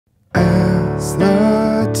As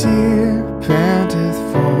the deer panteth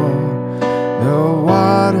for the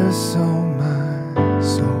water, so my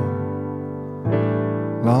soul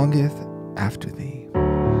longeth after thee.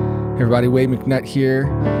 Hey everybody, Wade McNutt here,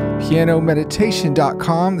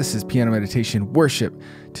 pianomeditation.com. This is Piano Meditation Worship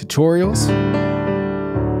Tutorials.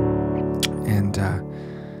 And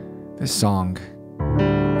this song,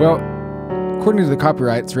 well, according to the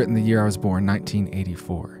copyright, it's written the year I was born,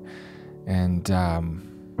 1984. And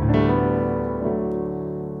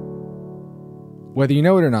whether you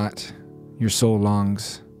know it or not, your soul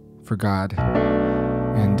longs for God.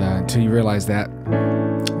 And until you realize that,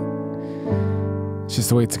 it's just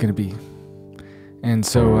the way it's going to be. And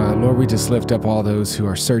so, Lord, we just lift up all those who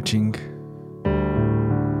are searching.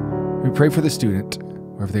 We pray for the student,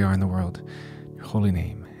 wherever they are in the world. In your holy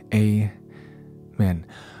name, amen.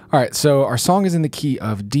 All right, so our song is in the key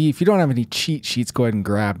of D. If you don't have any cheat sheets, go ahead and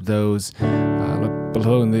grab those. Look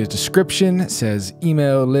below in the description. It says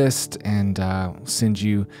email list, and we'll send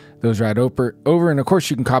you those right over. And of course,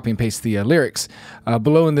 you can copy and paste the lyrics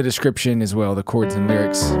below in the description as well, the chords and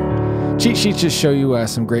lyrics. Cheat sheets just show you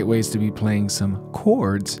some great ways to be playing some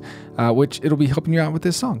chords, which it'll be helping you out with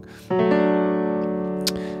this song.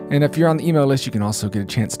 And if you're on the email list, you can also get a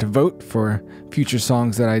chance to vote for future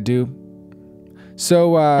songs that I do.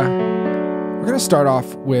 So we're going to start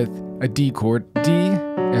off with a D chord, D,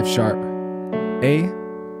 F sharp, A,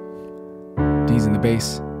 D's in the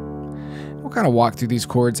bass. We'll kind of walk through these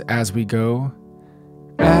chords as we go.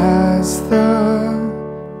 To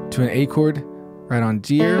an A chord, right on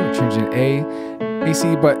D here, we change an A,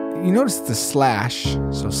 AC, but you notice the slash,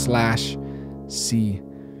 so slash, C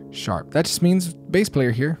sharp. That just means bass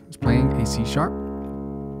player here is playing a C sharp.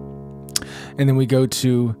 And then we go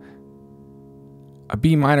to a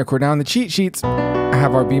B minor chord. Now in the cheat sheets, I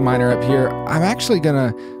have our B minor up here. I'm actually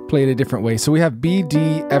gonna play it a different way. So we have B,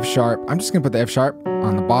 D, F sharp. I'm just gonna put the F sharp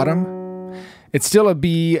on the bottom. It's still a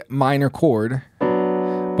B minor chord,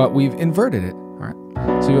 but we've inverted it. All right.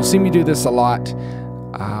 So you'll see me do this a lot,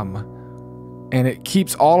 and it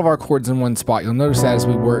keeps all of our chords in one spot. You'll notice that as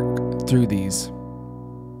we work through these.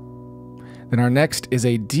 Then our next is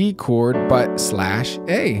a D chord, but slash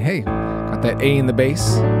A. Hey, got that A in the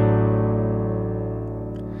bass.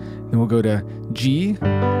 Then we'll go to G.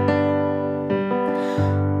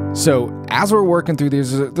 So as we're working through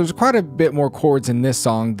these, there's quite a bit more chords in this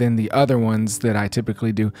song than the other ones that I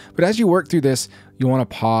typically do. But as you work through this, you want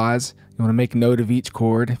to pause. You want to make note of each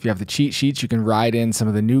chord. If you have the cheat sheets, you can write in some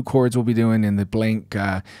of the new chords we'll be doing in the blank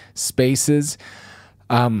spaces.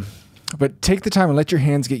 But take the time and let your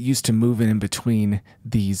hands get used to moving in between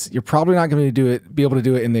these. You're probably not going to be able to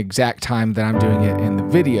do it in the exact time that I'm doing it in the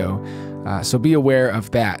video. So be aware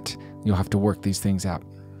of that. You'll have to work these things out.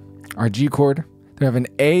 Our G chord, we have an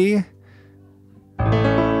A.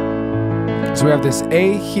 So we have this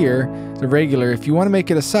A here, the regular. If you want to make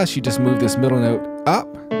it a sus, you just move this middle note up.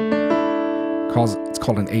 It's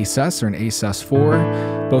called an A sus or an A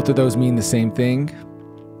sus4. Both of those mean the same thing.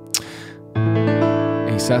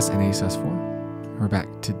 A sus and A sus4. We're back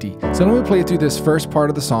to D. So let me play through this first part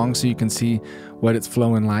of the song so you can see what it's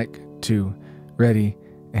flowing like. 2, ready,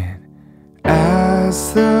 and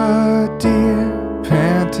as the deer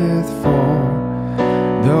panteth for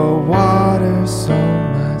the water, so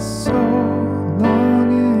my soul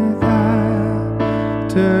longeth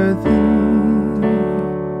after thee.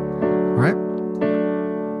 All right.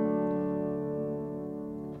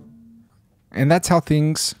 And that's how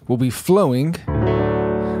things will be flowing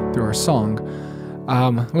through our song.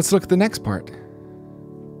 Let's look at the next part.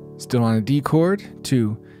 Still on a D chord.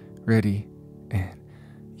 2, ready, and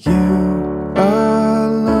you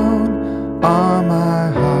alone are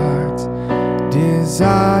my heart's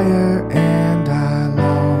desire, and I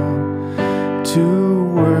long to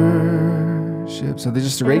worship. So there's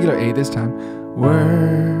just a regular A this time.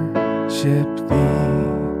 Worship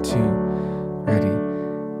thee. 2, ready,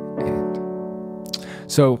 and.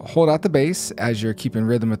 So hold out the bass as you're keeping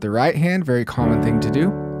rhythm with the right hand. Very common thing to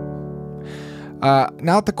do.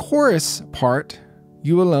 Now at the chorus part,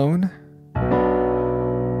 you alone.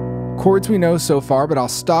 Chords we know so far, but I'll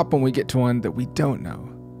stop when we get to one that we don't know.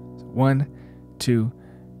 1, 2,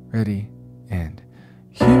 ready, and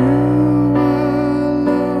you alone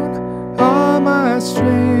are my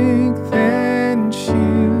strength and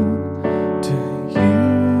shield. To you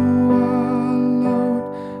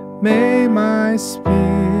alone may my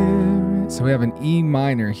spirit. So we have an E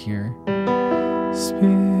minor here. Spirit,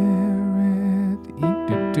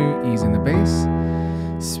 E's in the bass.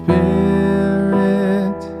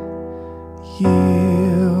 Spirit,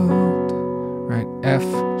 yield. Right, F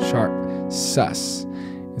sharp sus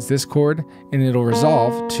is this chord, and it'll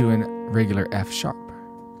resolve to a regular F sharp.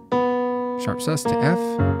 Sharp sus to F.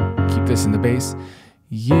 Keep this in the bass.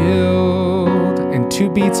 Yield. And 2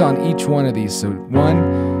 beats on each one of these. So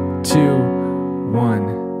 1, 2,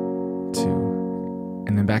 1, 2.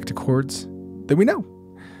 And then back to chords that we know.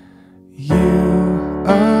 You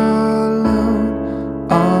alone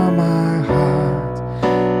are my heart's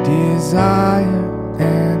desire,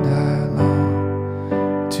 and I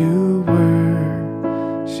long to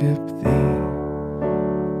worship thee.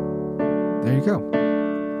 There you go.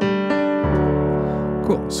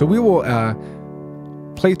 Cool. So we will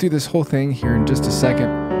play through this whole thing here in just a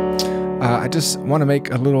second. I just want to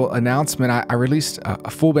make a little announcement. I released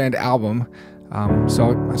a full band album,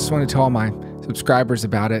 so I just want to tell all my subscribers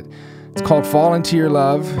about it. It's called Fall Into Your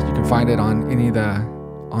Love. You can find it on any of the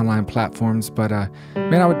online platforms. But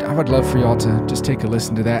man, I would love for y'all to just take a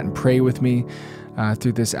listen to that and pray with me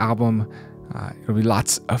through this album. It'll be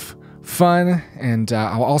lots of fun, and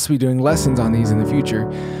I'll also be doing lessons on these in the future.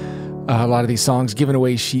 A lot of these songs, giving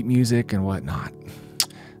away sheet music and whatnot.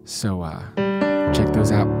 So check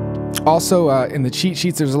those out. Also, in the cheat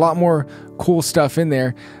sheets, there's a lot more cool stuff in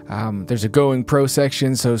there. There's a Going Pro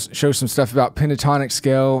section, so shows some stuff about pentatonic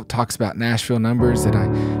scale, talks about Nashville numbers that I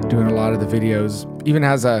do in a lot of the videos. Even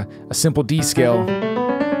has a simple D scale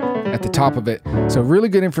at the top of it. So really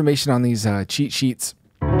good information on these cheat sheets.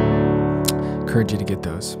 Encourage you to get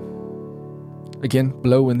those. Again,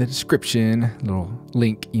 below in the description, little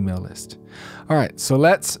link, email list. All right, so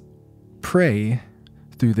let's pray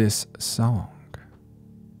through this song.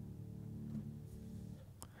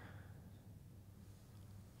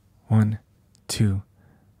 One, two,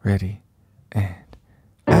 ready, and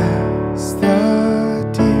as the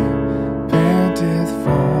deer panteth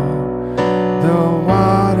for the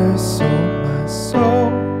water, so my soul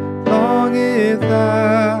longeth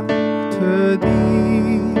after thee.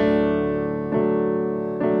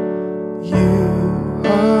 You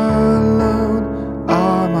alone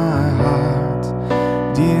are my heart's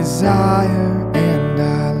desire, and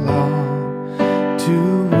I long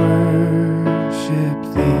to worship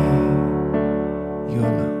thee. You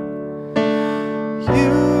alone.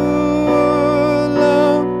 You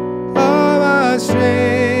alone are my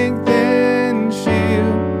strength and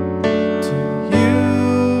shield. To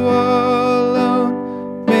you alone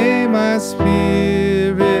may my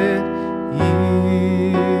spirit yield.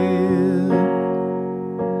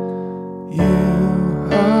 You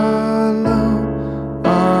alone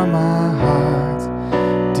are my heart's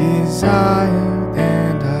desire,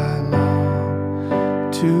 and I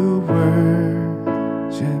long to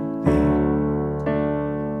worship thee.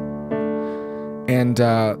 And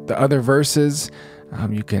the other verses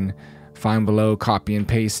you can find below, copy and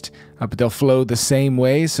paste, but they'll flow the same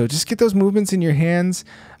way. So just get those movements in your hands.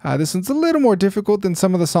 This one's a little more difficult than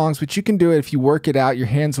some of the songs, but you can do it if you work it out. Your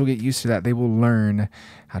hands will get used to that. They will learn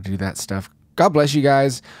how to do that stuff. God bless you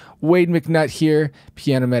guys. Wade McNutt here,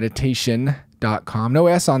 pianomeditation.com. No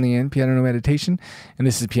S on the end, Piano No Meditation. And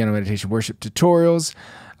this is Piano Meditation Worship Tutorials.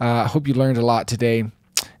 I hope you learned a lot today.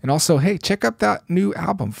 And also, hey, check out that new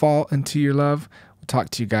album, Fall Into Your Love. We'll talk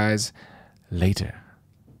to you guys later.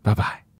 Bye-bye.